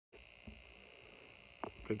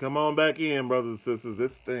Come on back in, brothers and sisters.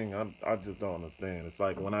 This thing, I just don't understand. It's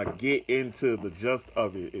like when I get into the gist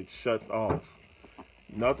of it, it shuts off.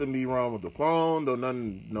 Nothing be wrong with the phone.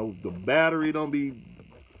 The battery don't be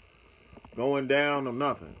going down or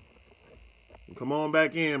nothing. Come on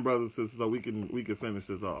back in, brothers and sisters, so we can finish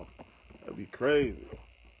this off. That'd be crazy.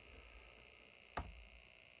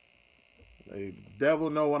 The devil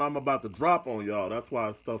know what I'm about to drop on y'all. That's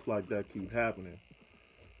why stuff like that keep happening.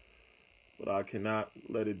 But I cannot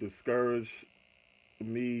let it discourage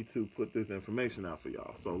me to put this information out for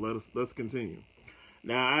y'all. So let's continue.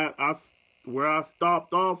 Now, where I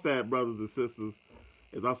stopped off at, brothers and sisters,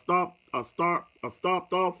 is I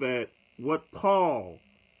stopped off at what Paul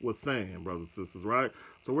was saying, brothers and sisters, right?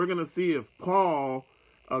 So we're gonna see if Paul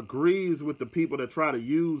agrees with the people that try to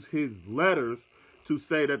use his letters to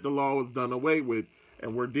say that the law is done away with,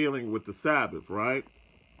 and we're dealing with the Sabbath, right?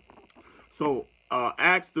 So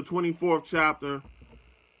Acts the 24th chapter,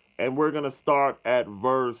 and we're going to start at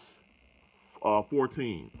verse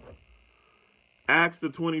 14. Acts the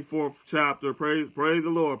 24th chapter, praise the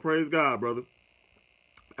Lord, praise God, brother.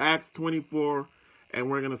 Acts 24,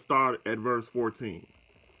 and we're going to start at verse 14.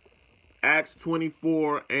 Acts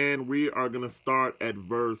 24, and we are going to start at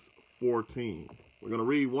verse 14. We're going to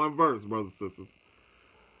read one verse, brothers and sisters.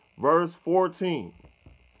 Verse 14.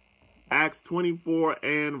 Acts 24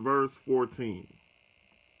 and verse 14.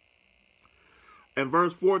 And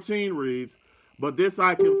verse 14 reads, "But this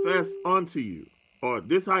I confess unto you," or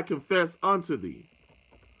 "this I confess unto thee,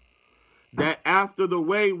 that after the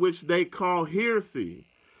way which they call heresy,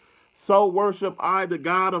 so worship I the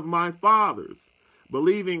God of my fathers,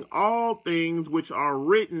 believing all things which are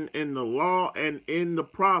written in the law and in the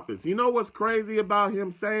prophets." You know what's crazy about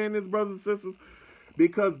him saying this, brothers and sisters?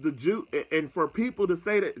 Because the Jew, and for people to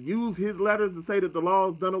say that, use his letters to say that the law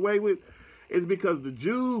is done away with, is because the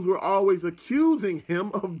Jews were always accusing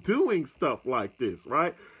him of doing stuff like this,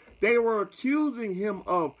 right? They were accusing him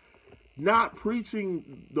of not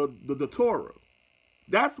preaching the Torah.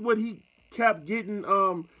 That's what he kept getting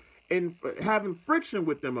and having friction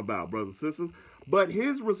with them about, brothers and sisters. But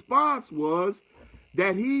his response was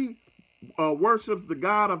that he worships the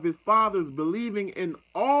God of his fathers, believing in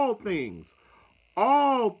all things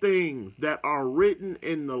that are written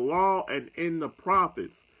in the law and in the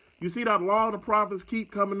prophets. You see that law and the prophets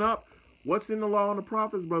keep coming up? What's in the law and the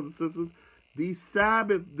prophets, brothers and sisters? The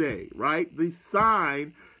Sabbath day, right? The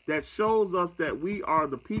sign that shows us that we are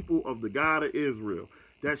the people of the God of Israel.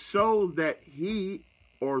 That shows that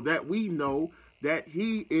that we know that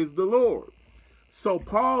he is the Lord. So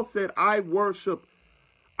Paul said, I believe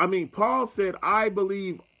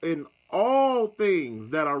in all things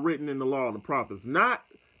that are written in the law and the prophets. Not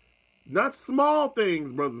small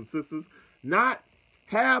things, brothers and sisters. Not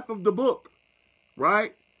half of the book,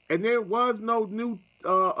 right? And there was no New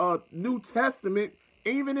Testament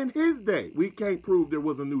even in his day. We can't prove there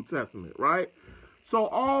was a New Testament, right? So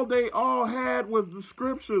all they all had was the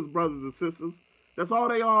scriptures, brothers and sisters. That's all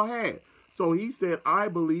they all had. So he said, I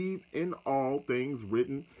believe in all things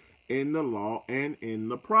written in the law and in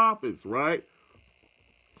the prophets, right?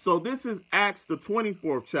 So this is Acts the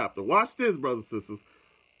 24th chapter. Watch this, brothers and sisters.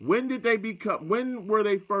 When were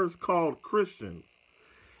they first called Christians?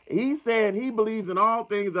 He said he believes in all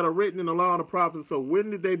things that are written in the law and the prophets. So when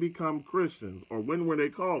did they become Christians, or when were they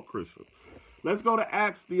called Christians? Let's go to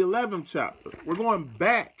Acts the 11th chapter. We're going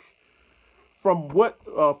back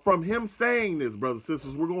from him saying this, brothers and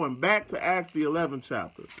sisters. We're going back to Acts the 11th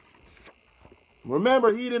chapter.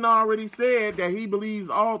 Remember, he didn't already said that he believes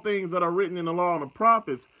all things that are written in the law and the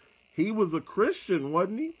prophets. He was a Christian,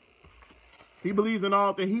 wasn't he? He believes in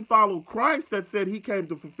all things. He followed Christ that said he came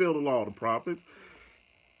to fulfill the law and the prophets.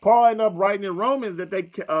 Paul ended up writing in Romans that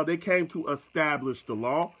they came to establish the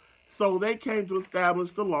law. So they came to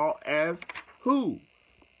establish the law as who?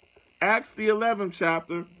 Acts the 11th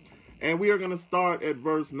chapter, and we are going to start at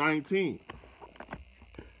verse 19.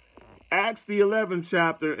 Acts the 11th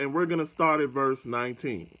chapter, and we're going to start at verse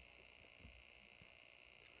 19.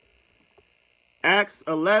 Acts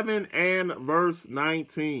 11 and verse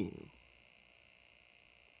 19.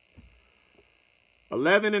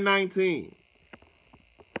 11 and 19.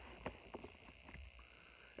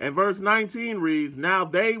 And verse 19 reads, "Now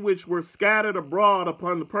they which were scattered abroad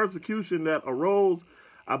upon the persecution that arose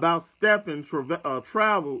about Stephen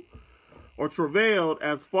travailed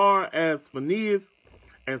as far as Phoenix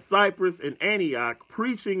and Cyprus and Antioch,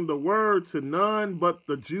 preaching the word to none but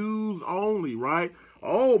the Jews only," right?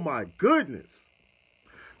 Oh my goodness.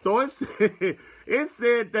 So it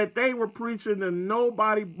said that they were preaching to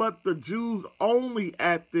nobody but the Jews only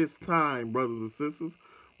at this time, brothers and sisters.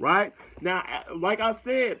 Right? Now, like I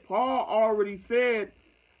said, Paul already said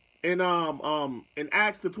in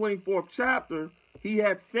Acts the 24th chapter, he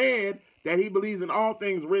had said that he believes in all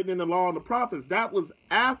things written in the law and the prophets. That was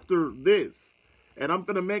after this. And I'm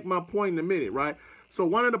going to make my point in a minute, right? So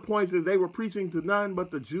one of the points is they were preaching to none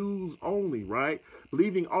but the Jews only, right?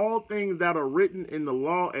 Believing all things that are written in the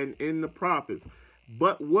law and in the prophets.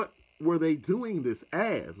 But what were they doing this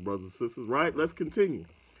as, brothers and sisters, right? Let's continue.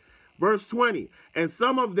 Verse 20, and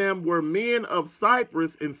some of them were men of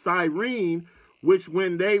Cyprus and Cyrene, which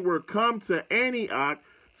when they were come to Antioch,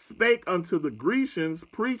 spake unto the Grecians,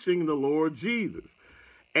 preaching the Lord Jesus.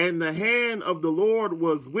 And the hand of the Lord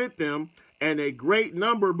was with them, and a great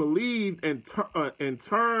number believed and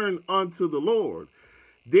turned unto the Lord.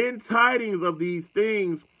 Then tidings of these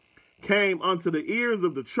things came unto the ears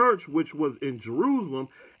of the church which was in Jerusalem,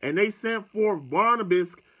 and they sent forth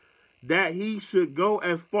Barnabas that he should go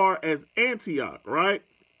as far as Antioch, right?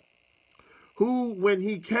 Who, when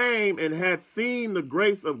he came and had seen the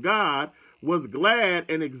grace of God, was glad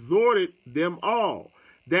and exhorted them all,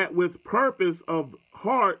 that with purpose of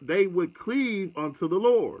heart they would cleave unto the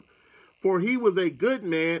Lord. For he was a good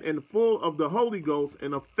man and full of the Holy Ghost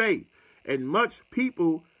and of faith, and much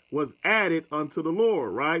people was added unto the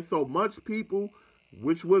Lord, right? So much people,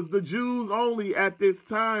 which was the Jews only at this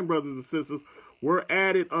time, brothers and sisters, were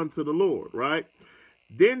added unto the Lord, right?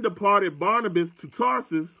 Then departed Barnabas to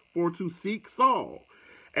Tarsus for to seek Saul.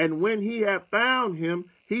 And when he had found him,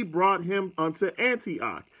 he brought him unto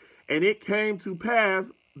Antioch. And it came to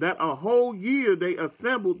pass that a whole year they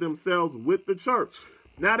assembled themselves with the church.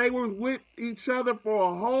 Now they were with each other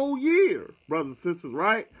for a whole year, brothers and sisters,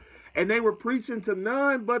 right? And they were preaching to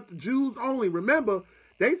none but the Jews only. Remember,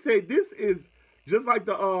 they say this is just like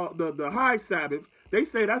the high Sabbath. They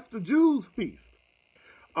say that's the Jews' feast.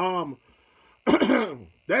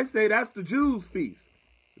 They say that's the Jews' feast.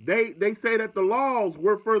 They say that the laws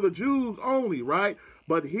were for the Jews only, right?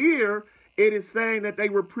 But here it is saying that they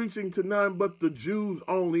were preaching to none but the Jews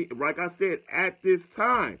only, like I said, at this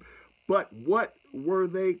time. But what were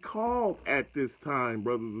they called at this time,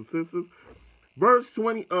 brothers and sisters? Verse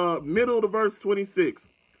 20, middle to verse 26.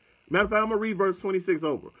 Matter of fact, I'm gonna read verse 26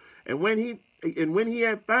 over. And when he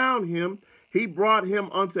had found him, he brought him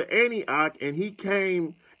unto Antioch, and it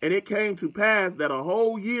came to pass that a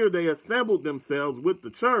whole year they assembled themselves with the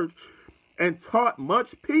church and taught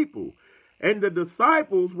much people. And the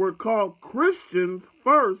disciples were called Christians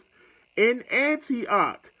first in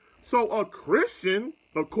Antioch. So a Christian,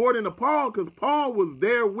 according to Paul, because Paul was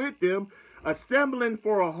there with them, assembling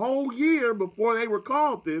for a whole year before they were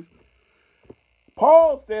called this,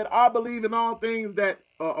 Paul said, I believe in all things that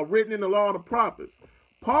are written in the law and the prophets.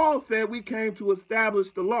 Paul said we came to establish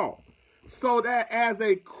the law. So that as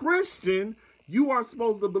a Christian, you are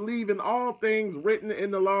supposed to believe in all things written in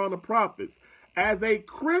the law and the prophets. As a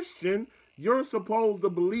Christian, you're supposed to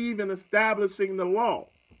believe in establishing the law,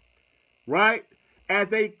 right?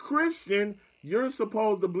 As a Christian, you're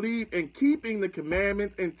supposed to believe in keeping the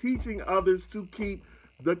commandments and teaching others to keep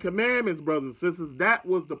the commandments, brothers and sisters. That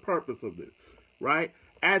was the purpose of this, right?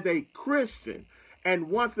 As a Christian. And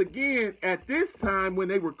once again, at this time, when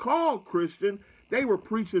they were called Christian, they were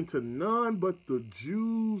preaching to none but the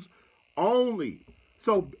Jews only.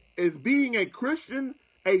 So is being a Christian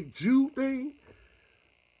a Jew thing?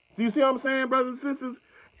 So you see what I'm saying, brothers and sisters?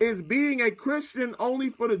 Is being a Christian only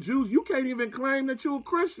for the Jews? You can't even claim that you're a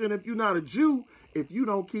Christian if you're not a Jew, if you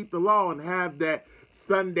don't keep the law and have that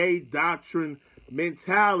Sunday doctrine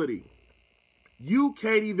mentality. You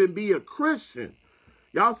can't even be a Christian.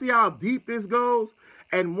 Y'all see how deep this goes?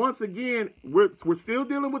 And once again, we're still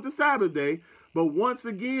dealing with the Sabbath day. But once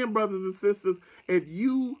again, brothers and sisters, if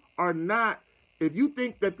you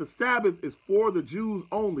think that the Sabbath is for the Jews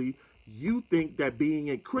only, you think that being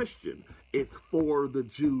a Christian is for the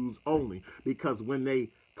Jews only. Because when they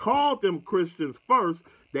called them Christians first,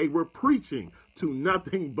 they were preaching to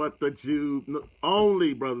nothing but the Jews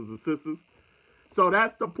only, brothers and sisters. So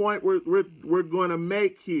that's the point we're going to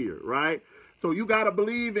make here, right? So you got to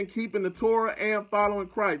believe in keeping the Torah and following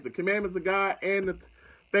Christ, the commandments of God and the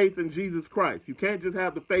faith in Jesus Christ. You can't just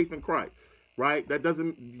have the faith in Christ, right?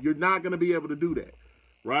 You're not going to be able to do that,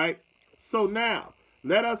 right? So now,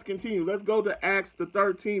 let us continue. Let's go to Acts, the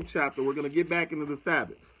 13th chapter. We're going to get back into the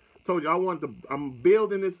Sabbath. Told you I'm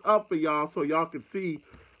building this up for y'all so y'all can see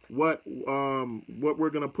what we're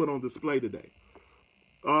going to put on display today.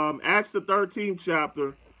 Acts, the 13th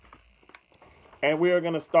chapter, and we are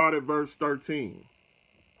going to start at verse 13.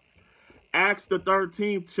 Acts, the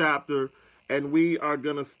 13th chapter, and we are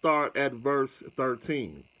going to start at verse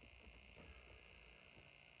 13.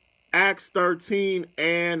 Acts 13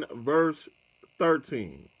 and verse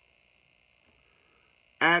 13.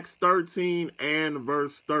 Acts 13 and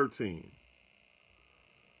verse 13.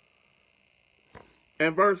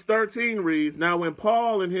 And verse 13 reads, Now when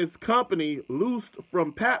Paul and his company loosed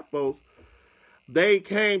from Paphos, they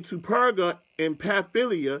came to Perga in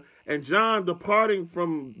Pamphylia, and John, departing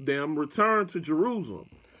from them, returned to Jerusalem.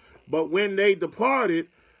 But when they departed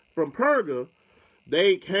from Perga,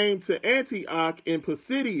 they came to Antioch in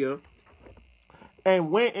Pisidia,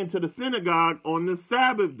 and went into the synagogue on the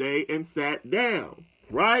Sabbath day and sat down.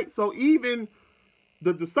 Right? So even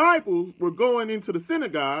the disciples were going into the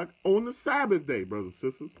synagogue on the Sabbath day, brothers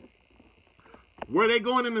and sisters. Were they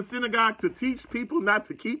going in the synagogue to teach people not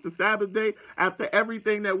to keep the Sabbath day after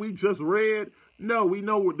everything that we just read? No, we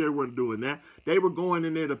know what they weren't doing that. They were going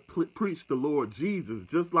in there to preach the Lord Jesus,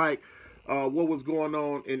 just like what was going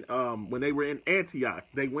on in when they were in Antioch.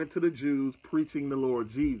 They went to the Jews preaching the Lord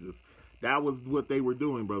Jesus. That was what they were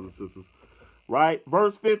doing, brothers and sisters. Right?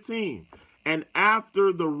 Verse 15. And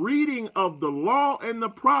after the reading of the law and the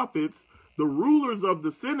prophets, the rulers of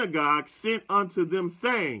the synagogue sent unto them,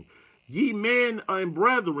 saying, Ye men and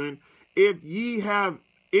brethren, if ye have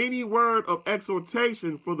any word of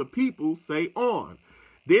exhortation for the people, say on.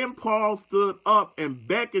 Then Paul stood up and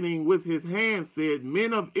beckoning with his hand said,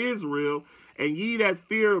 Men of Israel, and ye that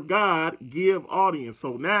fear God, give audience.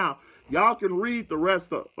 So now, y'all can read the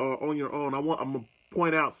rest on your own. I'm going to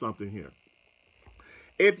point out something here.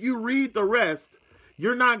 If you read the rest,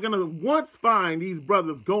 you're not going to once find these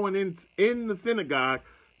brothers going in the synagogue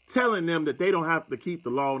telling them that they don't have to keep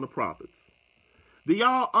the law and the prophets. Do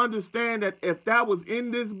y'all understand that if that was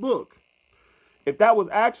in this book, if that was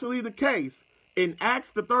actually the case, in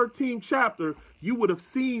Acts the 13th chapter, you would have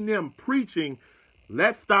seen them preaching,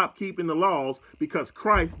 let's stop keeping the laws because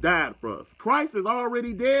Christ died for us. Christ is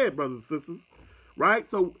already dead, brothers and sisters, right?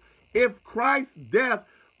 So if Christ's death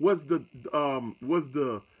was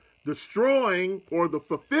the destroying or the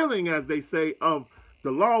fulfilling, as they say, of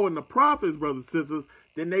the law and the prophets, brothers and sisters,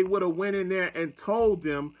 then they would have went in there and told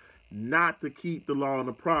them not to keep the law and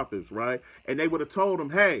the prophets, right? And they would have told them,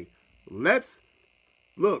 hey,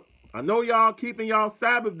 look, I know y'all keeping y'all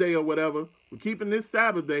Sabbath day or whatever. We're keeping this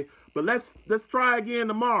Sabbath day, but let's try again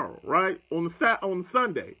tomorrow, right? On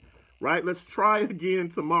Sunday, right? Let's try again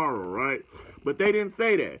tomorrow, right? But they didn't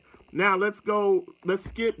say that. Now let's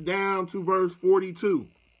skip down to verse 42.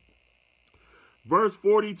 Verse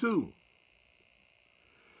 42.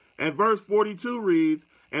 And verse 42 reads,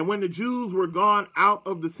 And when the Jews were gone out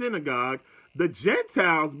of the synagogue, the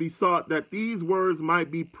Gentiles besought that these words might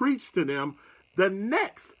be preached to them the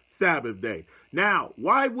next Sabbath day. Now,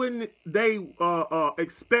 why wouldn't they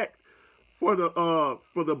expect for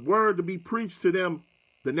the word to be preached to them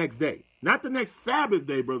the next day? Not the next Sabbath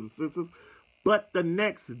day, brothers and sisters, but the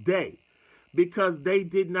next day. Because they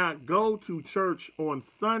did not go to church on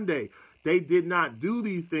Sunday. They did not do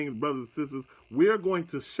these things, brothers and sisters. We're going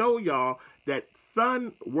to show y'all that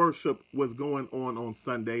sun worship was going on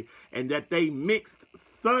Sunday, and that they mixed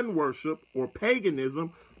sun worship or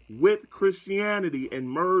paganism with Christianity and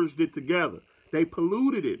merged it together. They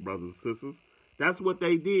polluted it, brothers and sisters. That's what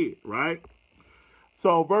they did, right?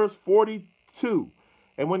 So verse 42,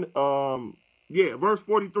 and when verse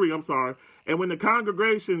 43, I'm sorry. And when the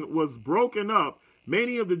congregation was broken up,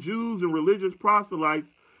 many of the Jews and religious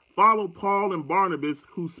proselytes followed Paul and Barnabas,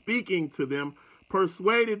 who, speaking to them,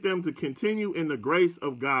 persuaded them to continue in the grace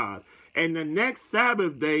of God. And the next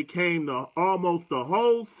Sabbath day came almost the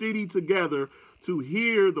whole city together to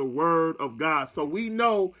hear the word of God. So we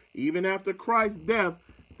know, even after Christ's death,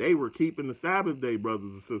 they were keeping the Sabbath day,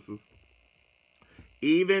 brothers and sisters.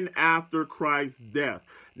 Even after Christ's death.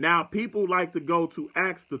 Now, people like to go to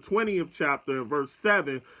Acts the 20th chapter and verse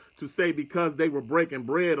 7 to say because they were breaking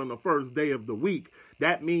bread on the first day of the week,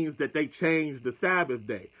 that means that they changed the Sabbath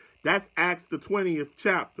day. That's Acts the 20th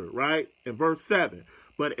chapter, right? In verse 7.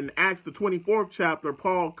 But in Acts the 24th chapter,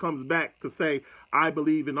 Paul comes back to say, I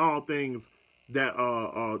believe in all things that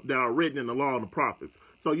are written in the law and the prophets.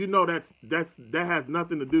 So you know that has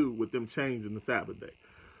nothing to do with them changing the Sabbath day.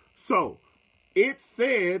 So it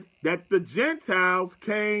said that the Gentiles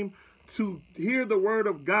came to hear the word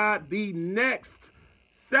of God the next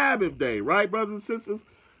Sabbath day, right, brothers and sisters?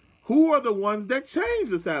 Who are the ones that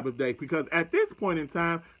changed the Sabbath day? Because at this point in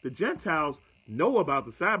time, the Gentiles know about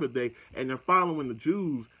the Sabbath day, and they're following the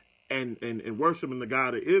Jews and worshiping the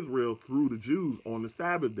God of Israel through the Jews on the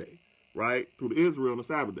Sabbath day, right? Through Israel on the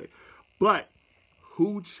Sabbath day. But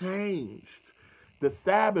who changed the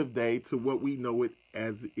Sabbath day to what we know it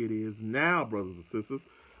as it is now, brothers and sisters?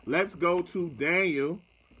 Let's go to Daniel.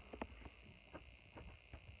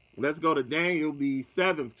 Let's go to Daniel, the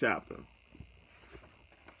 7th chapter.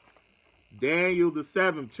 Daniel, the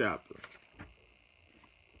 7th chapter.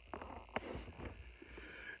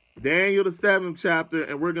 Daniel, the 7th chapter,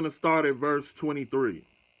 and we're going to start at verse 23.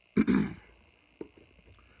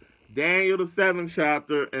 Daniel, the 7th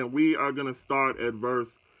chapter, and we are going to start at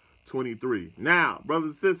verse 23. Now,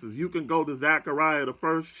 brothers and sisters, you can go to Zechariah, the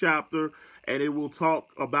 1st chapter, and it will talk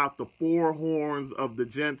about the four horns of the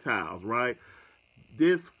Gentiles, right?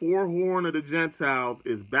 This four horn of the Gentiles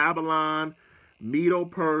is Babylon,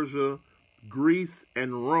 Medo-Persia, Greece,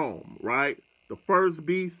 and Rome, right? The first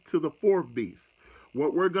beast to the fourth beast.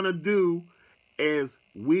 What we're going to do is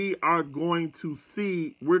we're going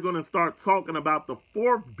to start talking about the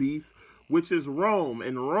fourth beast, which is Rome.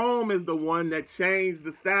 And Rome is the one that changed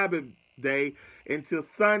the Sabbath day into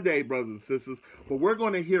Sunday, brothers and sisters. But we're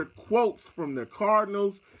going to hear quotes from the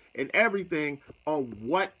cardinals and everything on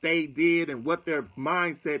what they did and what their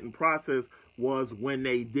mindset and process was when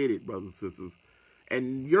they did it, brothers and sisters.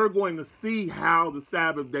 And you're going to see how the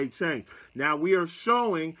Sabbath day changed. Now, we are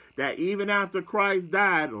showing that even after Christ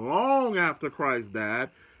died, long after Christ died,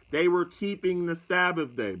 they were keeping the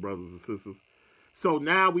Sabbath day, brothers and sisters. So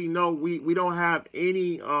now we know we don't have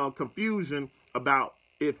any confusion about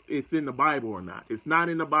if it's in the Bible or not. It's not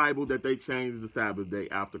in the Bible that they changed the Sabbath day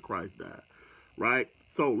after Christ died, right?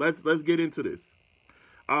 So let's get into this.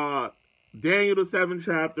 Daniel, the 7th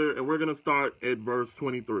chapter, and we're going to start at verse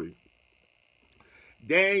 23.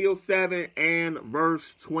 Daniel 7 and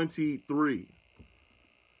verse 23.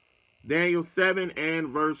 Daniel 7 and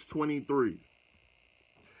verse 23.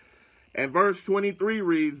 And verse 23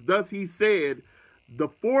 reads, "Thus he said, the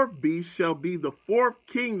fourth beast shall be the fourth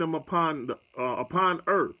kingdom upon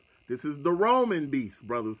earth." This is the Roman beast,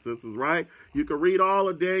 brothers and sisters, right? You can read all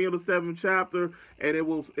of Daniel, the 7th chapter, and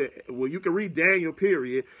you can read Daniel,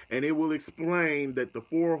 period, and it will explain that the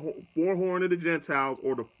four horn of the Gentiles,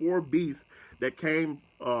 or the four beasts that came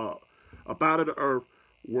up out of the earth,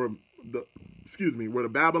 were the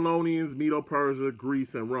Babylonians, Medo-Persia,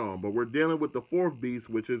 Greece, and Rome. But we're dealing with the fourth beast,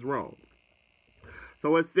 which is Rome.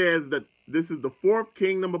 So it says that this is the fourth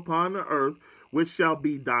kingdom upon the earth, which shall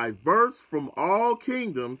be diverse from all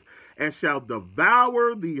kingdoms, and shall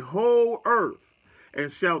devour the whole earth, and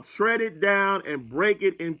shall tread it down and break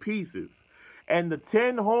it in pieces. And the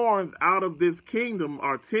 10 horns out of this kingdom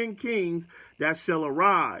are 10 kings that shall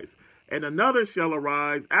arise, and another shall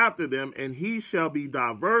arise after them, and he shall be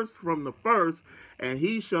diverse from the first, and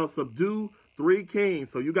he shall subdue 3 kings.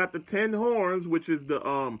 So you got the 10 horns, which is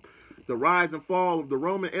the rise and fall of the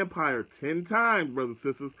Roman Empire 10 times, brothers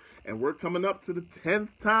and sisters, and we're coming up to the 10th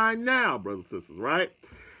time now, brothers and sisters, right?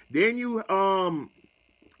 Then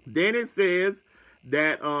it says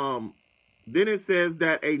that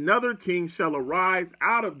another king shall arise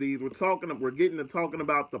out of these. We're getting to talking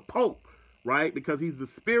about the Pope, right? Because he's the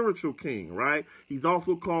spiritual king, right? He's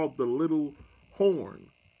also called the little horn.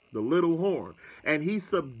 And he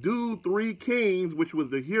subdued 3 kings, which was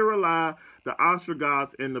the Hiruli, the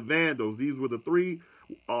Ostrogoths, and the Vandals. These were the 3,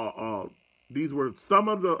 these were some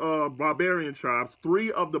of the barbarian tribes,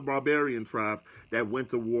 3 of the barbarian tribes that went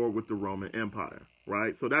to war with the Roman Empire,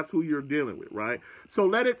 right? So that's who you're dealing with, right? So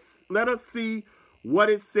let us see what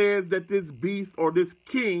it says that this beast or this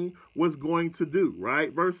king was going to do,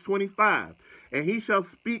 right? Verse 25, "And he shall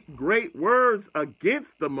speak great words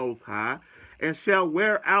against the Most High, and shall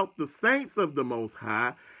wear out the saints of the Most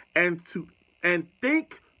High, and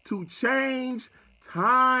think to change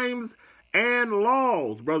times and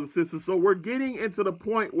laws," brothers and sisters. So we're getting into the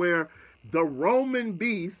point where the Roman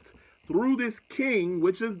beast, through this king,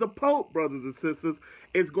 which is the Pope, brothers and sisters,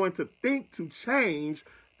 is going to think to change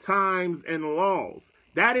times and laws.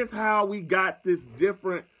 That is how we got this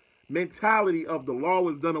different mentality of the law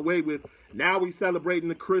was done away with. Now we celebrating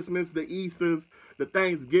the Christmas, the Easters, the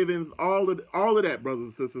Thanksgivings, all of that, brothers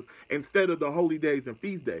and sisters, instead of the holy days and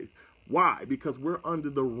feast days. Why? Because we're under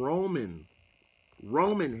the Roman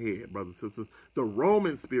head, brothers and sisters, the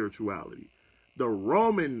Roman spirituality, the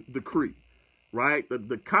Roman decree, right?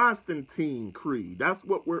 The Constantine creed. That's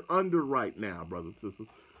what we're under right now, brothers and sisters,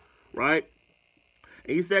 right?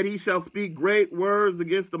 And he said, "He shall speak great words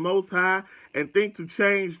against the Most High, and think to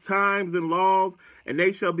change times and laws, and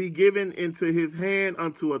they shall be given into his hand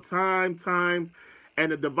unto a times,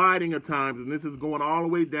 and a dividing of times." And this is going all the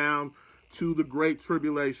way down to the Great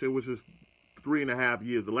Tribulation, which is 3.5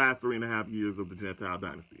 years, the last 3.5 years of the Gentile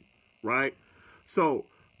dynasty, right? So,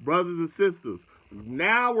 brothers and sisters,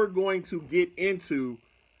 now we're going to get into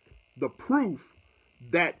the proof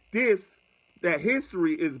that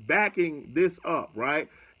history is backing this up, right?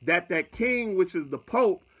 That king, which is the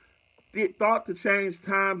Pope, thought to change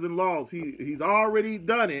times and laws. He's already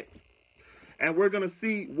done it, and we're going to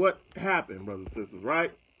see what happened, brothers and sisters,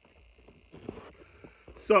 right?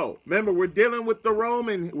 So, remember, we're dealing with the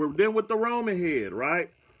Roman head, right?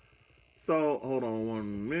 So, hold on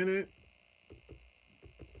 1 minute.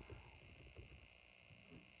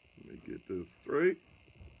 Let me get this straight.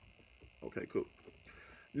 Okay, cool.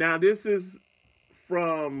 Now, this is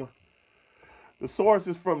from, the source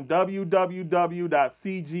is from www.cgi.org.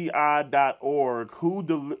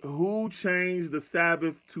 Who changed the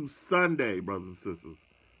Sabbath to Sunday, brothers and sisters?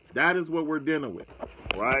 That is what we're dealing with,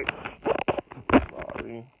 right?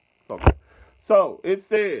 Sorry. It's okay. So, it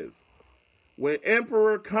says, when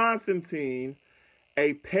Emperor Constantine,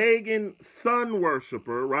 a pagan sun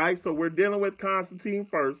worshiper, right? So we're dealing with Constantine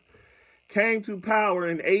first, came to power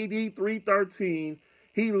in AD 313,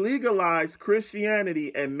 he legalized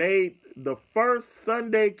Christianity and made the first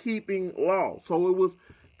Sunday keeping law. So it was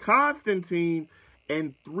Constantine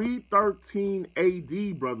in 313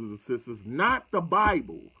 AD, brothers and sisters, not the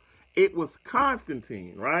Bible. It was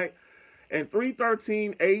Constantine, right? In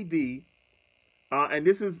 313 AD, and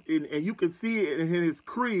this is, and you can see it in his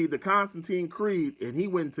creed, the Constantine Creed, and he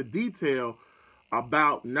went into detail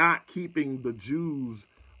about not keeping the Jews'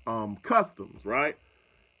 customs, right?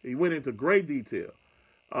 He went into great detail.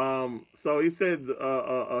 So he said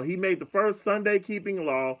he made the first Sunday keeping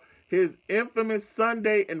law. His infamous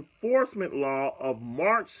Sunday enforcement law of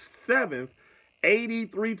March 7th,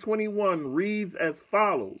 AD 321 reads as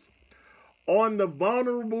follows. On the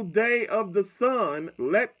vulnerable day of the sun,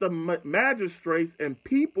 let the magistrates and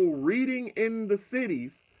people reading in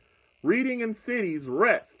cities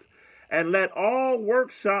rest, and let all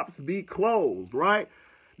workshops be closed, right?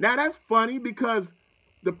 Now that's funny because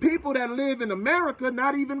the people that live in America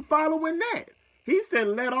not even following that. He said,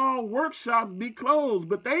 let all workshops be closed,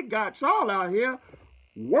 but they got y'all out here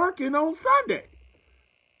working on Sunday.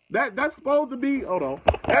 That's supposed to be, hold on,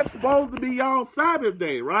 that's supposed to be y'all's Sabbath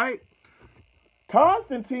day, right?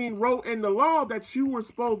 Constantine wrote in the law that you were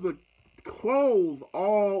supposed to close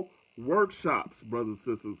all workshops, brothers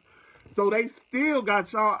and sisters. So they still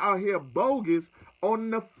got y'all out here bogus on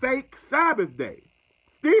the fake Sabbath day.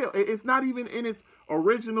 Still, it's not even in its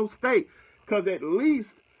original state. Because at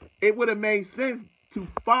least it would have made sense to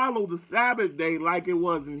follow the Sabbath day like it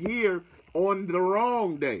was in here on the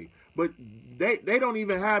wrong day. But they don't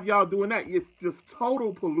even have y'all doing that. It's just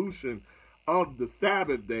total pollution of the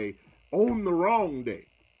Sabbath day on the wrong day,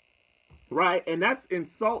 right? And that's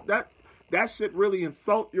insult. That should really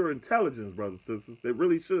insult your intelligence, brothers and sisters. It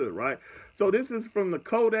really should, right? So this is from the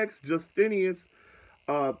Codex Justinianus,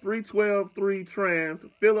 312.3 trans,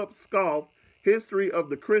 Philip Scoff, History of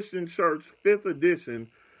the Christian Church, 5th edition,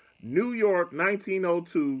 New York,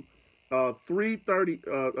 1902,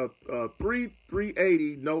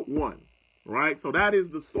 380, note 1, right? So that is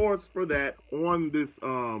the source for that on this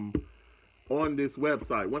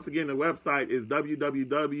website. Once again, the website is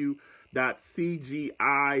www.cgi.org.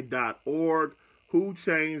 Who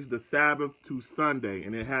changed the Sabbath to Sunday?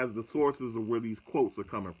 And it has the sources of where these quotes are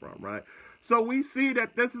coming from, right? So we see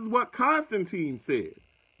that this is what Constantine said,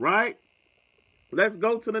 right? Let's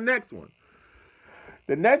go to the next one.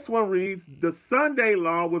 The next one reads, the Sunday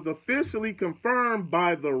law was officially confirmed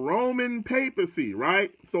by the Roman papacy,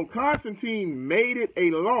 right? So Constantine made it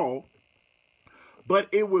a law, but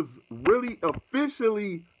it was really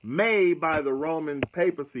officially made by the Roman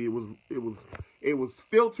papacy. It was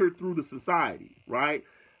filtered through the society, right?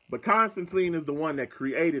 But Constantine is the one that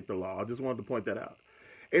created the law. I just wanted to point that out.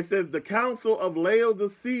 It says the Council of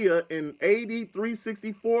Laodicea in AD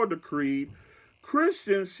 364 decreed,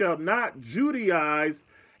 Christians shall not Judaize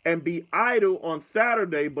and be idle on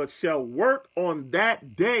Saturday, but shall work on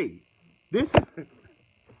that day. This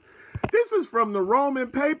is from the Roman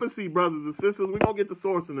papacy, brothers and sisters. We're going to get the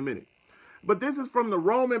source in a minute. But this is from the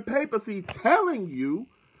Roman papacy telling you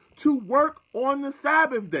to work on the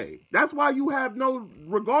Sabbath day. That's why you have no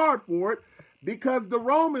regard for it, because the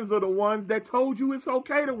Romans are the ones that told you it's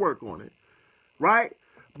okay to work on it, right?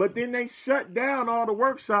 But then they shut down all the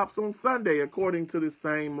workshops on Sunday according to the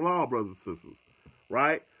same law, brothers and sisters,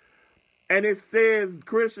 right? And it says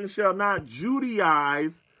Christians shall not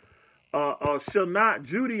Judaize, or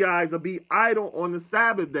be idle on the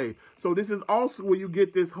Sabbath day. So this is also where you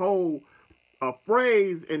get this whole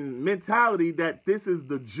phrase and mentality that this is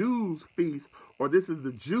the Jews' feast, or this is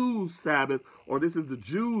the Jews' Sabbath, or this is the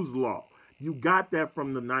Jews' law. You got that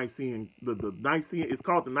from the Nicene, the Nicene, it's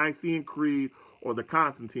called the Nicene Creed or the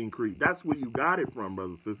Constantine Creed. That's where you got it from,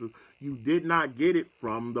 brothers and sisters. You did not get it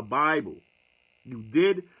from the Bible. You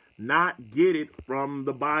did not get it from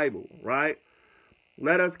the Bible, right?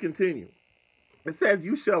 Let us continue. It says,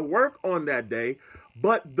 you shall work on that day,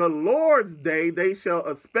 but the Lord's day they shall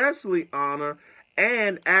especially honor,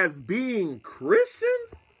 and as being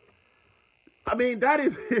Christians? I mean, that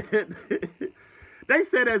is, they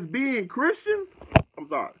said as being Christians? I'm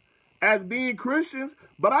sorry. as being Christians,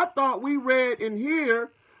 but I thought we read in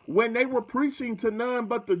here when they were preaching to none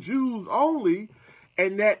but the Jews only,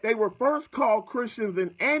 and that they were first called Christians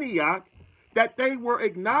in Antioch, that they were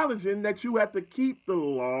acknowledging that you have to keep the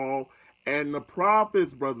law and the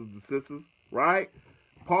prophets, brothers and sisters, right?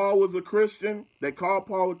 Paul was a Christian. They called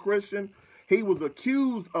Paul a Christian. He was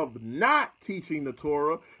accused of not teaching the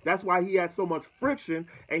Torah. That's why he had so much friction,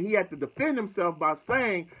 and he had to defend himself by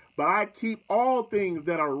saying, but I keep all things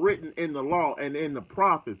that are written in the law and in the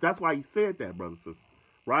prophets. That's why he said that, brothers and sisters,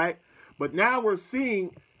 right? But now we're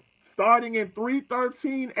seeing, starting in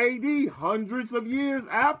 313 AD, hundreds of years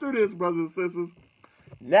after this, brothers and sisters,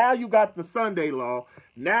 now you got the Sunday law.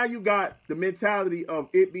 Now you got the mentality of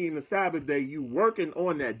it being the Sabbath day, you working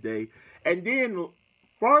on that day. And then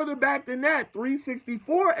further back than that,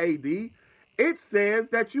 364 AD, it says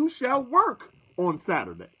that you shall work on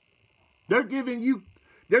Saturday. They're giving you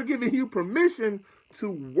permission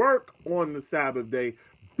to work on the Sabbath day,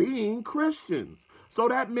 being Christians. So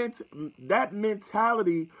that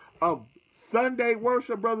mentality of Sunday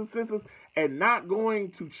worship, brothers and sisters, and not going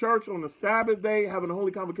to church on the Sabbath day, having a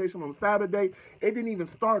holy convocation on the Sabbath day, it didn't even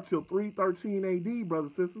start till 313 AD,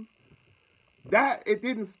 brothers and sisters. That it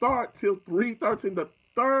didn't start till 313, the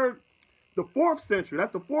 4th century.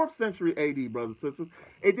 That's the 4th century AD, brothers and sisters.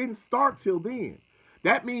 It didn't start till then.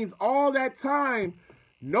 That means all that time,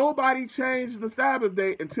 nobody changed the Sabbath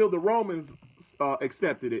day until the Romans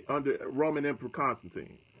accepted it under Roman Emperor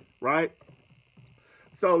Constantine, right?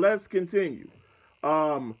 So let's continue.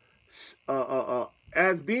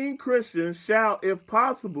 As being Christians shall, if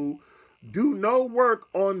possible, do no work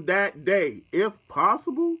on that day, if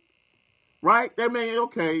possible, right? That means,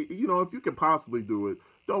 okay, if you can possibly do it,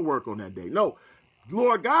 don't work on that day. No,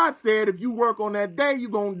 Lord God said if you work on that day, you're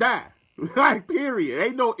going to die. Like, period.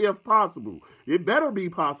 Ain't no if possible. It better be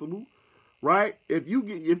possible, right? If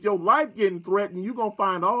your life getting threatened, you're going to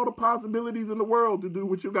find all the possibilities in the world to do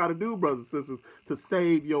what you got to do, brothers and sisters, to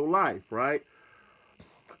save your life, right?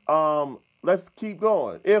 Let's keep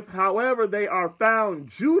going. If, however, they are found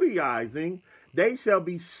Judaizing, they shall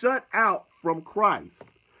be shut out from Christ.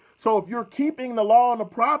 So if you're keeping the law and the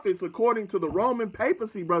prophets according to the Roman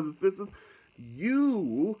papacy, brothers and sisters,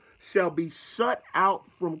 you shall be shut out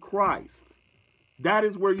from Christ. That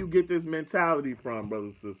is where you get this mentality from,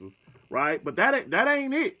 brothers and sisters, right? But that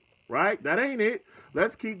ain't it, right? That ain't it.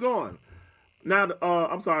 Let's keep going. Now,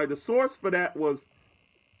 the source for that was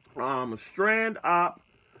Strand Op,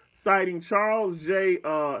 citing Charles J.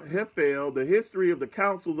 Heffel, The History of the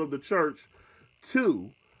Councils of the Church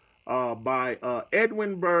 2, by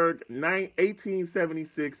Edwin Berg,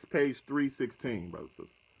 1876, page 316, brothers and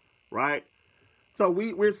sisters, right? So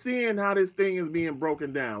we're seeing how this thing is being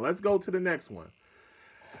broken down. Let's go to the next one.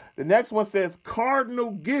 The next one says,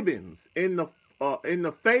 Cardinal Gibbons, in the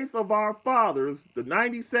Faith of Our Fathers, the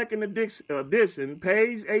 92nd edition,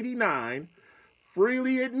 page 89,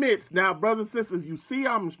 freely admits. Now, brothers and sisters, you see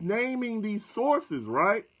I'm naming these sources,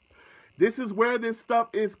 right? This is where this stuff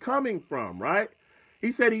is coming from, right?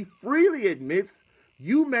 He said he freely admits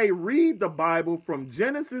you may read the Bible from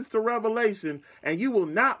Genesis to Revelation, and you will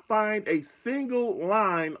not find a single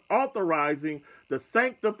line authorizing the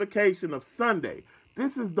sanctification of Sunday.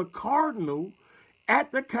 This is the cardinal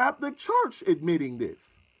at the Catholic Church admitting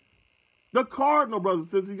this. The cardinal,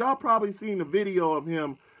 brothers and sisters, y'all probably seen the video of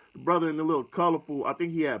him, the brother in the little colorful, I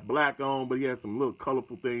think he had black on, but he had some little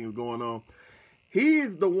colorful things going on. He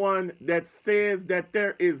is the one that says that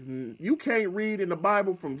you can't read in the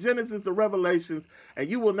Bible from Genesis to Revelations, and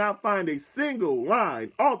you will not find a single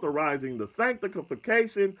line authorizing the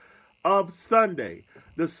sanctification of Sunday.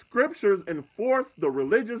 The scriptures enforce the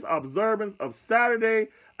religious observance of Saturday,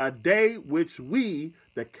 a day which we,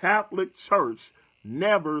 the Catholic Church,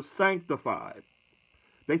 never sanctified.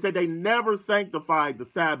 They said they never sanctified the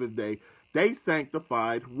Sabbath day. They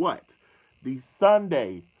sanctified what? The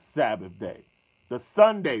Sunday Sabbath day. The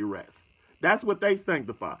Sunday rest. That's what they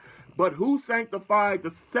sanctified. But who sanctified the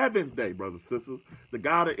 7th day, brothers and sisters? The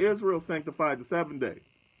God of Israel sanctified the 7th day.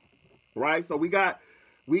 Right? So we got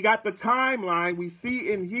the timeline. We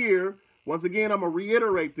see in here, once again, I'm going to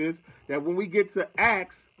reiterate this, that when we get to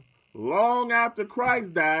Acts, long after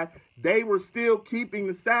Christ died, they were still keeping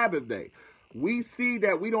the Sabbath day. We see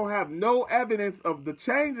that we don't have no evidence of the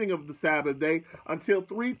changing of the Sabbath day until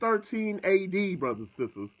 313 AD, brothers and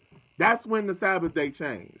sisters. That's when the Sabbath day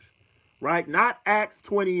changed, right? Not Acts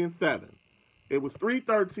 20 and 7. It was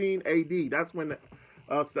 313 AD. That's when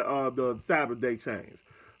the Sabbath day changed.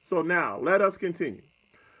 So now, let us continue.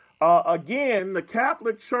 Again, the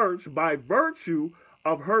Catholic Church, by virtue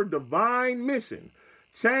of her divine mission,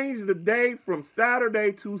 changed the day from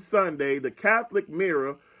Saturday to Sunday. The Catholic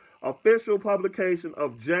Mirror Official publication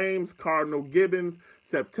of James Cardinal Gibbons,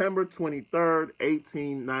 September 23rd,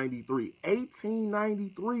 1893.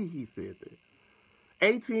 1893, he said that.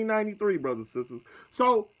 1893, brothers and sisters.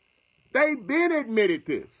 So they've been admitted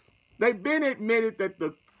this. They've been admitted that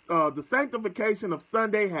the sanctification of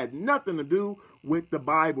Sunday had nothing to do with the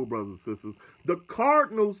Bible, brothers and sisters. The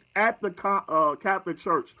cardinals at the Catholic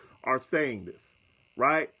Church are saying this,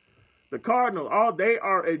 right? The cardinals, all they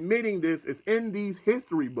are admitting this is in these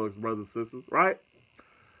history books, brothers and sisters, right?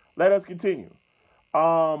 Let us continue.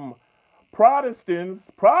 Protestants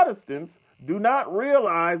do not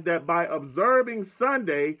realize that by observing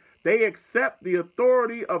Sunday, they accept the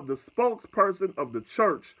authority of the spokesperson of the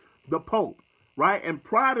church, the Pope, right? And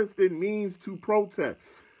Protestant means to protest.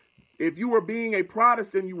 If you were being a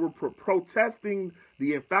Protestant, you were protesting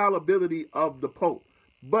the infallibility of the Pope.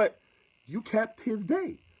 But you kept his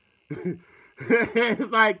day.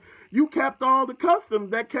 It's like you kept all the customs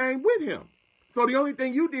that came with him. So the only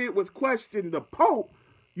thing you did was question the Pope.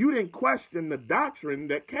 You didn't question the doctrine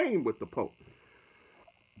that came with the Pope.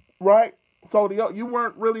 Right? So you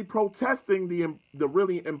weren't really protesting the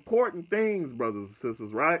really important things, brothers and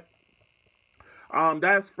sisters, right?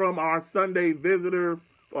 That's from our Sunday Visitor,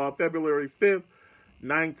 February 5th,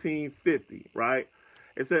 1950, right?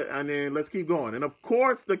 It said, and then let's keep going. And of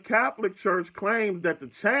course, the Catholic Church claims that the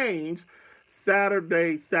change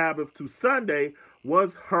Saturday Sabbath to Sunday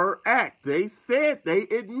was her act. They said, they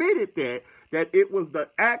admitted that it was the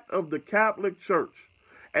act of the Catholic Church.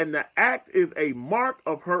 And the act is a mark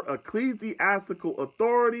of her ecclesiastical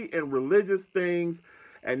authority in religious things.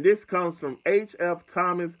 And this comes from H.F.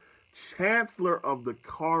 Thomas, Chancellor of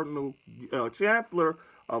Cardinal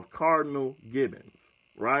Gibbons,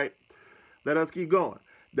 right? Let us keep going.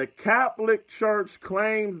 The Catholic Church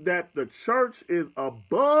claims that the church is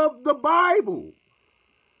above the Bible,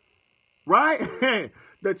 right?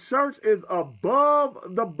 The church is above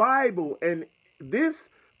the Bible, and this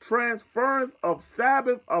transference of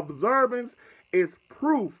Sabbath observance is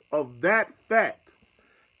proof of that fact.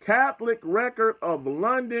 Catholic Record of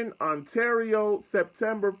London, Ontario,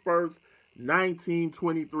 September 1st,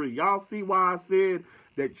 1923. Y'all see why I said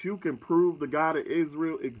that you can prove the God of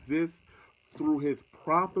Israel exists through his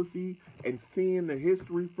prophecy and seeing the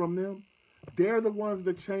history from them? They're the ones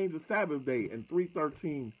that changed the Sabbath day in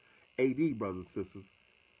 313 AD, brothers and sisters.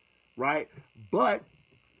 Right? But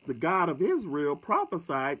the God of Israel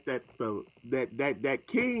prophesied that that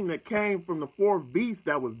king that came from the fourth beast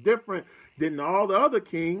that was different than all the other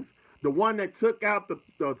kings, the one that took out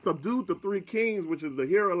subdued the three kings, which is the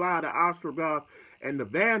Heruli, the Ostrogoths, and the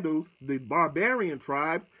Vandals, the barbarian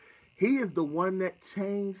tribes, he is the one that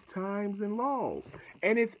changed times and laws.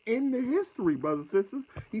 And it's in the history, brothers and sisters.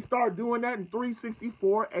 He started doing that in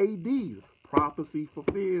 364 AD. Prophecy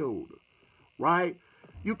fulfilled. Right?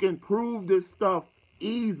 You can prove this stuff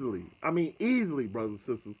easily. I mean, easily, brothers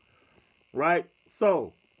and sisters. Right?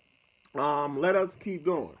 So, let us keep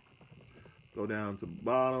going. Go down to the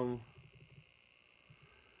bottom.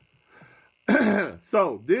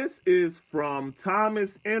 So, this is from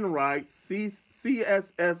Thomas Enright,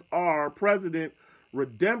 CSSR, President,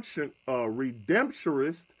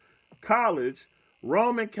 Redemptorist College,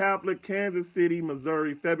 Roman Catholic, Kansas City,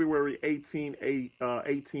 Missouri, February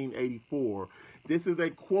 1884. This is a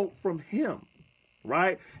quote from him,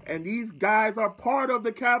 right? And these guys are part of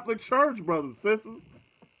the Catholic Church, brothers and sisters,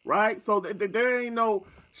 right? So there ain't no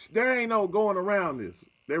going around this.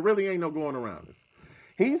 There really ain't no going around this.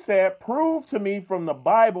 He said, prove to me from the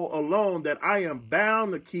Bible alone that I am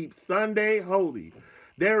bound to keep Sunday holy.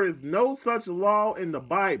 There is no such law in the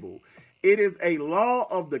Bible. It is a law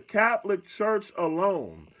of the Catholic Church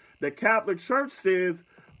alone. The Catholic Church says,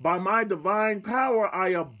 by my divine power, I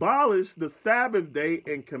abolished the Sabbath day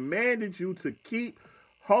and commanded you to keep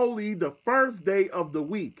holy the first day of the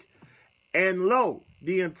week. And lo,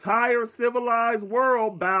 the entire civilized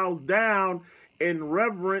world bows down in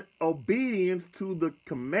reverent obedience to the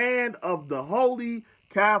command of the Holy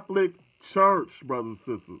Catholic Church, brothers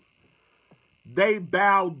and sisters. They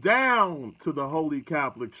bow down to the Holy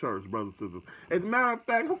Catholic Church, brothers and sisters. As a matter of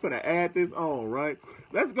fact, I'm going to add this on, right?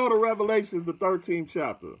 Let's go to Revelations, the 13th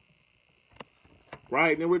chapter.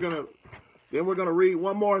 Right? And then we're going to read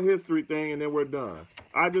one more history thing, and then we're done.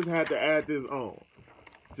 I just had to add this on,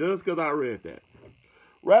 just because I read that.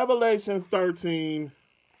 Revelations 13.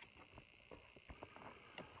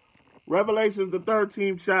 Revelations, the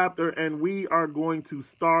 13th chapter, and we are going to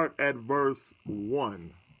start at verse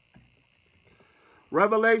 1.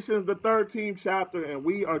 Revelations, the 13th chapter, and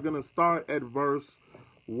we are going to start at verse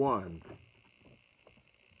 1.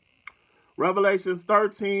 Revelations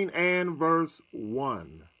 13 and verse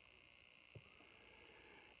 1.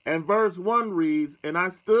 And verse 1 reads, "And I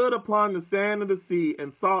stood upon the sand of the sea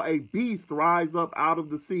and saw a beast rise up out of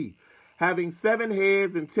the sea, having 7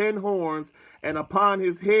 heads and 10 horns, and upon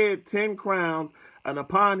his head 10 crowns, and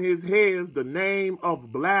upon his heads the name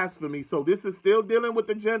of blasphemy." So this is still dealing with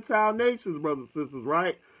the Gentile nations, brothers and sisters,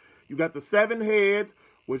 right? You got the 7 heads,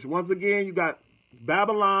 which once again, you got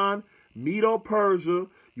Babylon, Medo-Persia,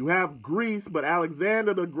 you have Greece, but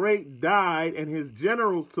Alexander the Great died and his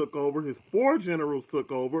generals took over. His 4 generals took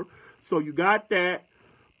over. So you got that.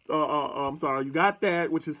 You got that,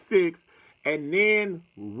 which is 6. And then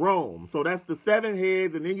Rome. So that's the 7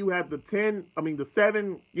 heads. And then you have that's the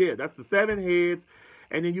 7 heads.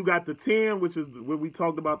 And then you got the 10, which is when we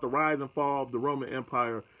talked about the rise and fall of the Roman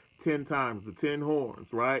Empire 10 times, the 10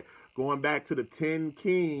 horns, right? Going back to the 10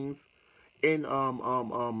 kings in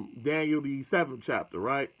Daniel the 7th chapter,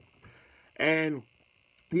 right? And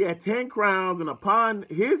he had 10 crowns, and upon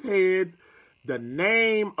his heads the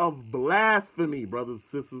name of blasphemy, brothers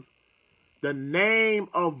and sisters. The name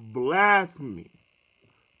of blasphemy.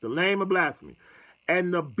 The name of blasphemy.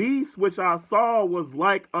 And the beast which I saw was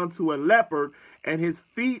like unto a leopard, and his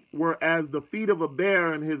feet were as the feet of a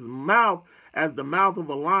bear, and his mouth as the mouth of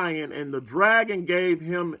a lion. And the dragon gave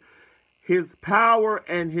him his power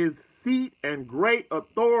and his seat and great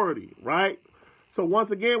authority, right? So once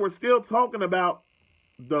again, we're still talking about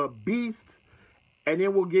the beast, and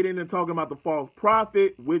then we'll get into talking about the false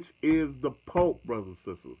prophet, which is the Pope, brothers and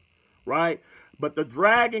sisters, right? But the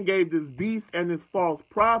dragon gave this beast and this false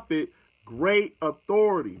prophet great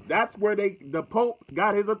authority. That's where the Pope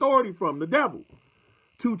got his authority from, the devil,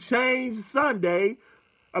 to change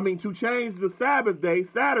to change the Sabbath day,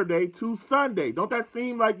 Saturday, to Sunday. Don't that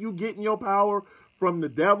seem like you getting your power from the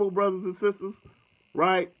devil, brothers and sisters?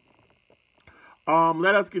 Right?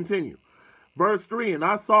 Let us continue. Verse 3, "And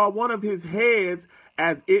I saw one of his heads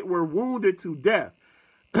as it were wounded to death."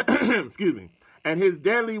 Excuse me. "And his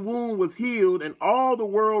deadly wound was healed, and all the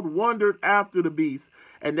world wondered after the beast.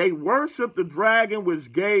 And they worshipped the dragon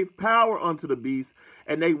which gave power unto the beast.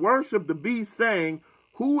 And they worshipped the beast, saying,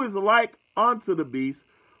 Who is like unto the beast?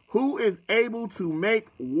 Who is able to make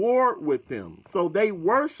war with him?" So they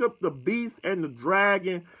worshiped the beast and the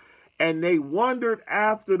dragon, and they wondered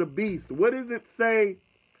after the beast. What does it say?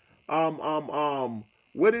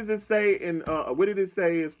 What does it say what did it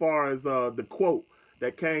say as far as the quote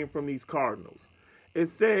that came from these cardinals? It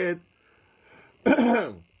said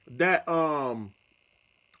that I'm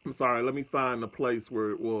sorry, let me find the place where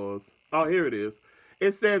it was. Oh, here it is.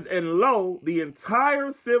 It says, "And lo, the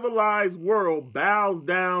entire civilized world bows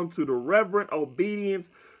down to the reverent obedience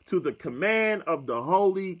to the command of the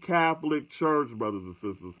Holy Catholic Church," brothers and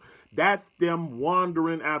sisters. That's them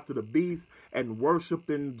wandering after the beast and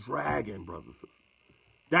worshiping dragon, brothers and sisters.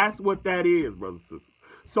 That's what that is, brothers and sisters.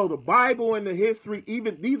 So the Bible and the history,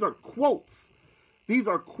 even these are quotes. These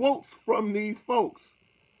are quotes from these folks.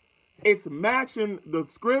 It's matching the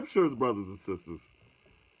scriptures, brothers and sisters.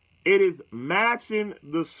 It is matching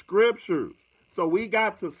the scriptures. So we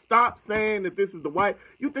got to stop saying that this is the white.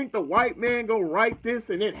 You think the white man go write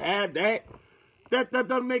this and it had that? That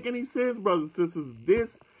doesn't make any sense, brothers and sisters.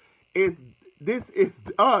 This is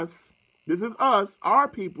us. This is us, our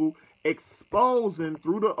people, exposing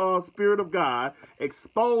through the Spirit of God,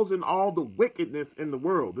 exposing all the wickedness in the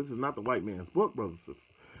world. This is not the white man's book, brothers and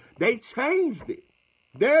sisters. They changed it.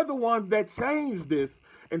 They're the ones that changed this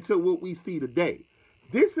into what we see today.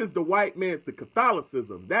 This is the white man's, the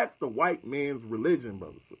Catholicism. That's the white man's religion,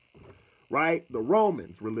 brothers and sisters, right? The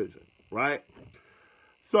Romans' religion, right?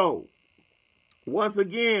 So, once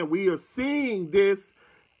again, we are seeing this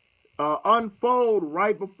unfold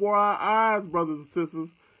right before our eyes, brothers and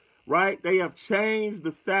sisters, right? They have changed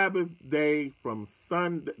the Sabbath day from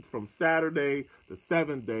Saturday, the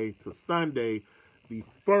 7th day, to Sunday, the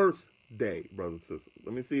 1st day, brothers and sisters.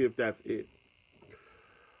 Let me see if that's it.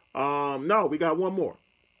 No, we got one more.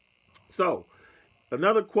 So,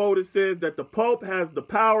 another quote, it says that the Pope has the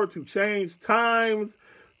power to change times,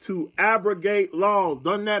 to abrogate laws.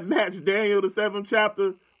 Doesn't that match Daniel the 7th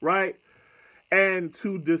chapter, right? And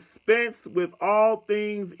to dispense with all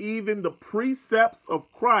things, even the precepts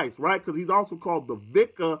of Christ, right? Because he's also called the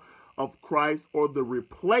vicar of Christ, or the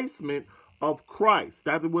replacement of Christ.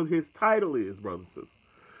 That's what his title is, brothers and sisters.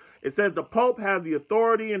 It says the Pope has the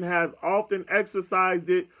authority and has often exercised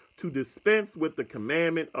it to dispense with the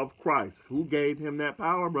commandment of Christ. Who gave him that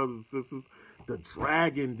power, brothers and sisters? The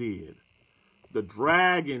dragon did. The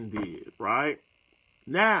dragon did, right?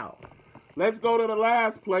 Now, let's go to the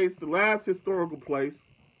last place, the last historical place.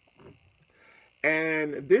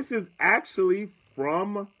 And this is actually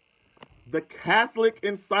from the Catholic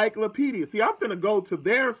Encyclopedia. See, I'm finna go to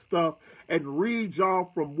their stuff and read y'all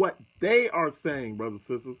from what they are saying, brothers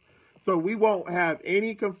and sisters, so we won't have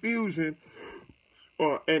any confusion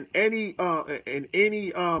or any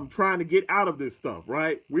trying to get out of this stuff,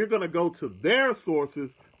 right? We're gonna go to their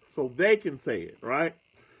sources so they can say it, right?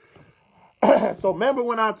 So remember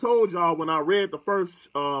when I told y'all when I read the first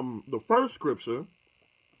scripture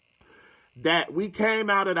that we came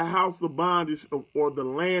out of the house of bondage or the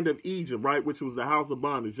land of Egypt, right? Which was the house of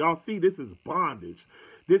bondage. Y'all see, this is bondage.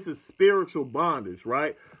 This is spiritual bondage,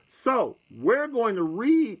 right? So we're going to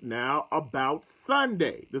read now about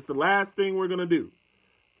Sunday. This is the last thing we're going to do.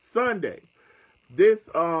 Sunday. This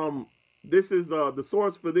is the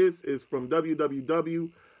source for this is from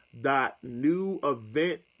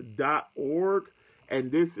www.newevent.org,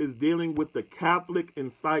 and this is dealing with the Catholic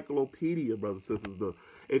Encyclopedia, brothers and sisters.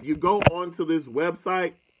 If you go onto this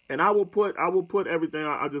website, and I will put everything.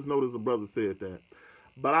 I just noticed a brother said that,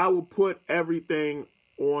 but I will put everything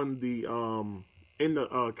on the in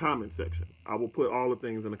the comment section. I will put all the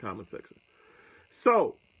things in the comment section.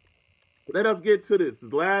 So let us get to this. This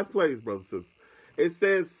is the last place, brothers and sisters. It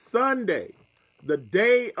says Sunday, the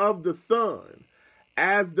day of the sun,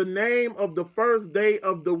 as the name of the first day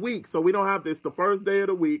of the week. So we don't have this, the first day of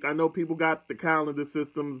the week. I know people got the calendar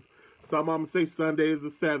systems. Some of them say Sunday is the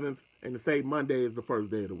 7th, and they say Monday is the first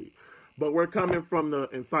day of the week. But we're coming from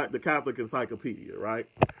the Catholic Encyclopedia, right?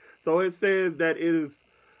 So it says that it is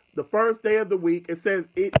the first day of the week. It says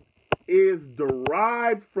it is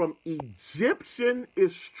derived from Egyptian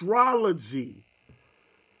astrology.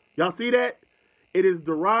 Y'all see that? It is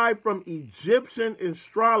derived from Egyptian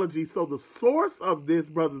astrology. So the source of this,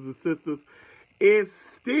 brothers and sisters, is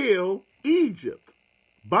still Egypt,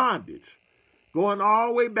 bondage. Going all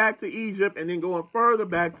the way back to Egypt and then going further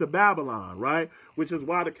back to Babylon, right? Which is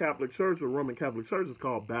why the Catholic Church or Roman Catholic Church is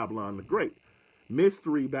called Babylon the Great.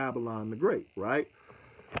 Mystery Babylon the Great, right?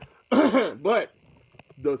 But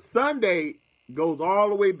the Sunday goes all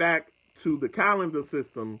the way back to the calendar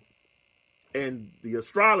system and the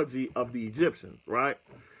astrology of the Egyptians, right?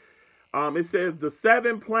 It says the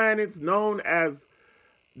 7 planets known to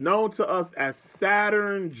us as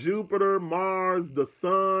Saturn, Jupiter, Mars, the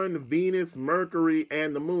Sun, Venus, Mercury,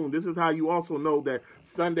 and the Moon. This is how you also know that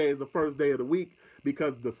Sunday is the first day of the week,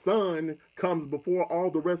 because the Sun comes before all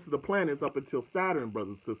the rest of the planets up until Saturn,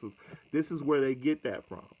 brothers and sisters. This is where they get that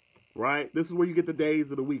from, right? This is where you get the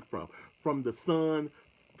days of the week from. From the sun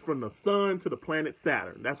to the planet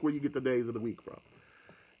Saturn. That's where you get the days of the week from.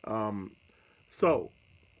 So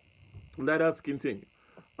let us continue.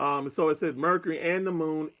 So it says Mercury and the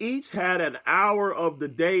Moon each had an hour of the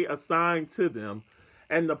day assigned to them,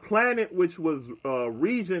 and the planet which was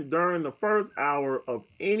regent during the first hour of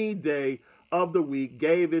any day of the week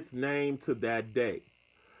gave its name to that day.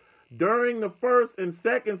 During the first and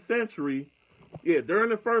second century,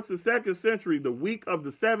 the week of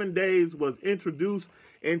the 7 days was introduced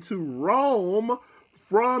into Rome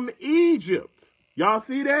from Egypt. Y'all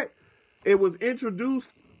see that? It was introduced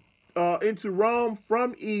into Rome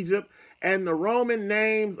from Egypt, and the Roman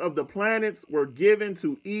names of the planets were given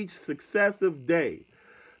to each successive day.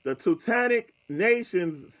 The Teutonic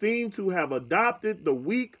nations seem to have adopted the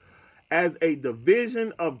week as a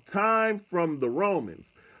division of time from the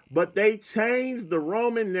Romans, but they changed the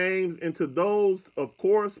Roman names into those of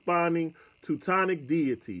corresponding Teutonic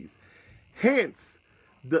deities. Hence,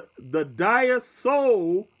 the Dia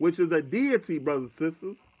Sol, which is a deity, brothers and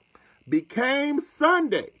sisters, became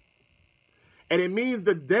Sunday. And it means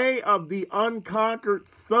the day of the unconquered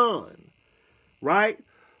sun, right?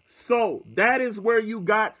 So that is where you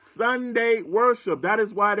got Sunday worship. That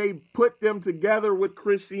is why they put them together with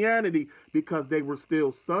Christianity, because they were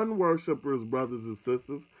still sun worshipers, brothers and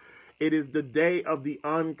sisters. It is the day of the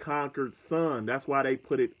unconquered sun. That's why they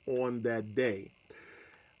put it on that day.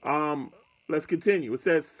 Let's continue. It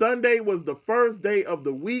says Sunday was the first day of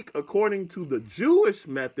the week according to the Jewish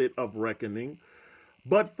method of reckoning.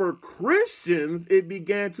 But for Christians, it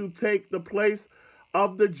began to take the place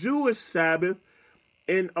of the Jewish Sabbath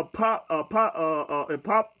in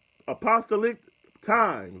apostolic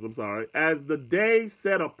times, as the day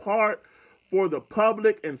set apart for the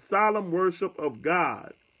public and solemn worship of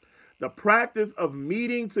God. The practice of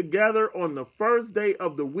meeting together on the first day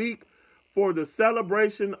of the week for the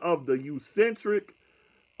celebration of the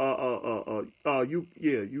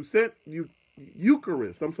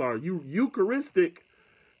Eucharistic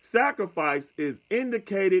sacrifice is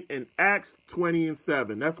indicated in Acts 20 and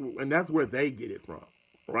 7. That's where they get it from,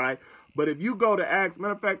 right? But if you go to Acts,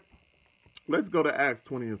 matter of fact, let's go to Acts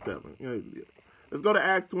 20 and 7. Let's go to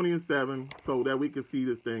Acts 20 and 7 so that we can see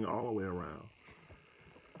this thing all the way around.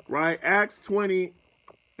 right? Acts 20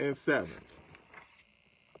 and 7.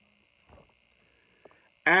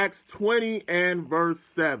 Acts 20 and verse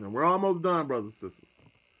 7. We're almost done, brothers and sisters.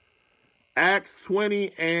 Acts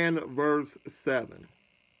 20 and verse 7.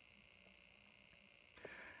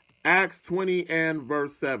 Acts 20 and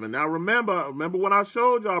verse 7. Now remember what I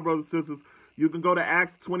showed y'all, brothers and sisters. You can go to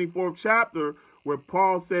Acts 24th chapter where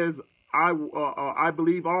Paul says, I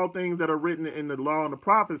believe all things that are written in the law and the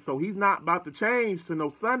prophets. So he's not about to change to no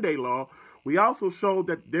Sunday law. We also showed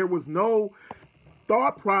that there was no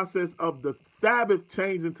thought process of the Sabbath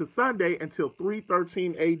changing to Sunday until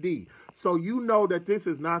 313 AD. So you know that this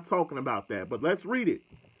is not talking about that. But let's read it.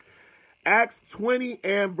 Acts 20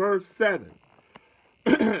 and verse 7.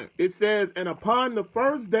 It says, and upon the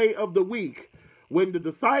first day of the week, when the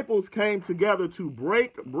disciples came together to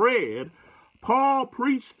break bread, Paul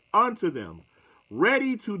preached unto them,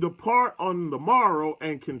 ready to depart on the morrow,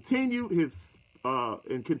 and continued his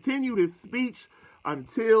speech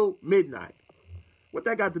until midnight. What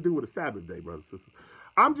that got to do with a Sabbath day, brothers and sisters?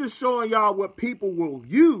 I'm just showing y'all what people will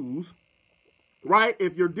use, right?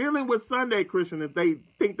 If you're dealing with Sunday Christian, if they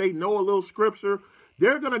think they know a little scripture,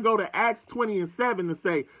 they're gonna go to Acts 20 and 7 to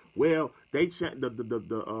say, well, they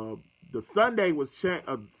the Sunday was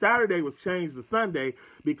Saturday was changed to Sunday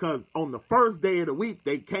because on the first day of the week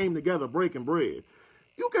they came together breaking bread.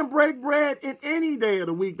 You can break bread in any day of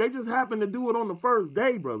the week. They just happen to do it on the first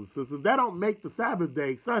day, brothers and sisters. That don't make the Sabbath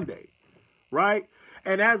day Sunday, right?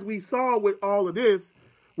 And as we saw with all of this,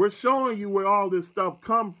 we're showing you where all this stuff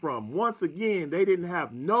come from. Once again, they didn't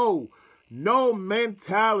have no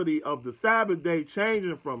mentality of the Sabbath day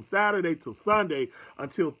changing from Saturday to Sunday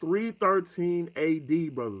until 313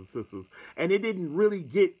 AD, brothers and sisters. And it didn't really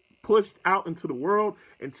get pushed out into the world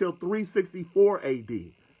until 364 AD.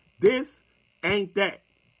 This ain't that.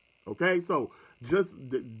 Okay, so just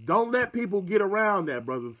don't let people get around that,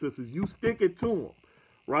 brothers and sisters. You stick it to them,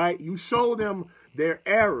 right? You show them their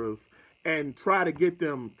errors and try to get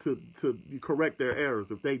them to correct their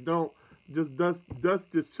errors. If they don't, just dust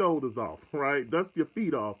your shoulders off, right? Dust your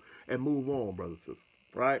feet off and move on, brothers and sisters,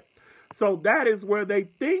 right? So that is where they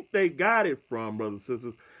think they got it from, brothers and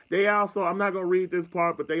sisters. They also, I'm not going to read this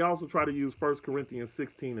part, but they also try to use 1 Corinthians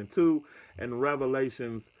 16 and 2 and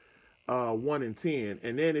Revelations 1 and 10.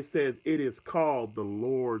 And then it says it is called the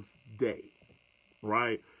Lord's Day,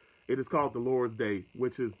 right? It is called the Lord's Day,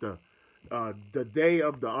 which is the day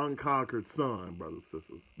of the unconquered sun, brothers and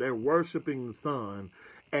sisters. They're worshiping the sun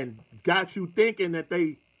and got you thinking that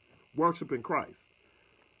they worshiping Christ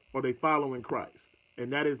or they following Christ.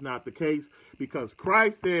 And that is not the case because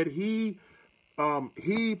Christ said he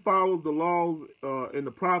follows the laws and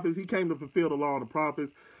the prophets. He came to fulfill the law and the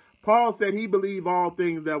prophets. Paul said he believed all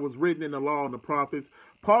things that was written in the law and the prophets.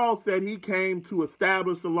 Paul said he came to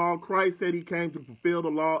establish the law. Christ said he came to fulfill the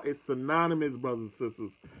law. It's synonymous, brothers and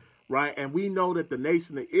sisters, right? And we know that the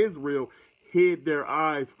nation of Israel hid their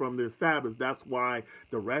eyes from their Sabbaths. That's why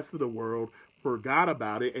the rest of the world forgot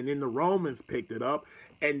about it. And then the Romans picked it up.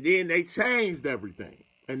 And then they changed everything.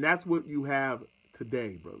 And that's what you have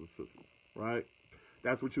today, brothers and sisters, right?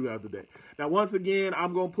 That's what you have today. Now, once again,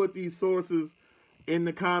 I'm going to put these sources in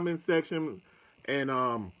the comment section. And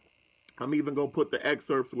I'm even going to put the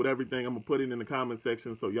excerpts with everything. I'm going to put it in the comment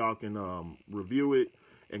section so y'all can review it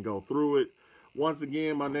and go through it. Once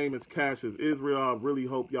again, my name is Cassius Israel. I really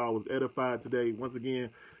hope y'all was edified today. Once again,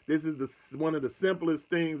 this is one of the simplest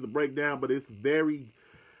things to break down, but it's very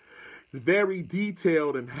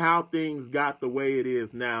detailed in how things got the way it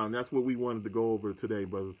is now. And that's what we wanted to go over today,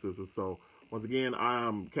 brothers and sisters. So, once again, I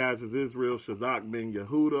am Cassius Israel, Shazak ben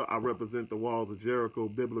Yehuda. I represent the Walls of Jericho,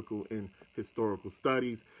 Biblical and Historical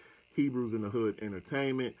Studies, Hebrews in the Hood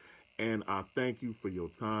Entertainment. And I thank you for your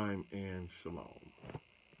time and shalom.